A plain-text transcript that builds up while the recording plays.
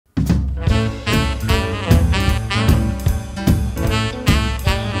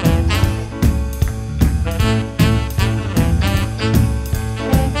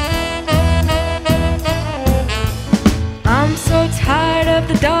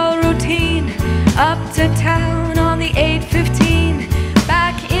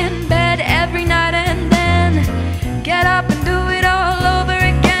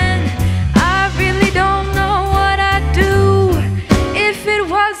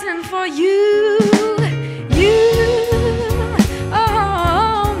wasn't for you,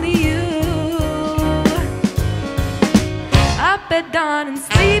 only you. Up at dawn and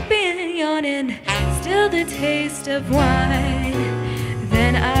sleeping, yawning, still the taste of wine.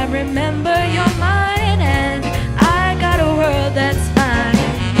 Then I remember you're mine, and I got a world that's fine.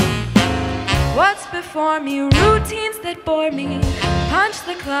 What's before me? Routines that bore me. Punch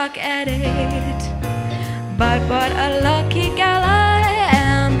the clock at 8. But what a lucky gal I am.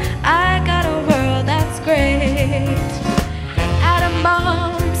 I got a world that's great. Atom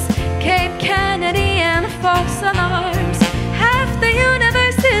bombs, Cape Kennedy and false alarms. Half the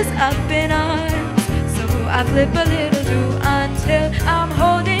universe is up in arms. So I flip a little through until I'm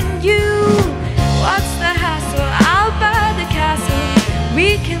holding you. What's the hassle? I'll buy the castle.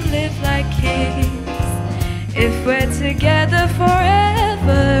 We can live like kings if we're together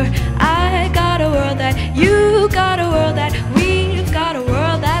forever. I got a world that you got a world that we've got a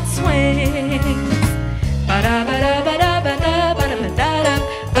world that swings.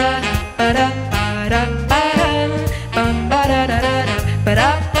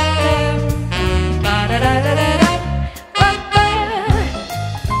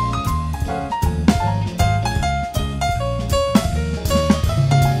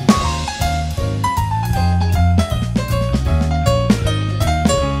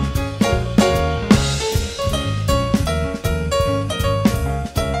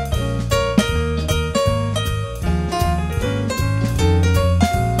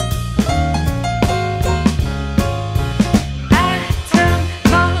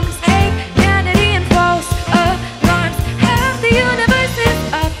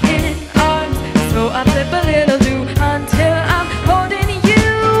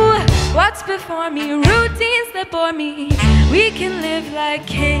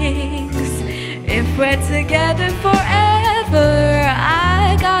 We're together for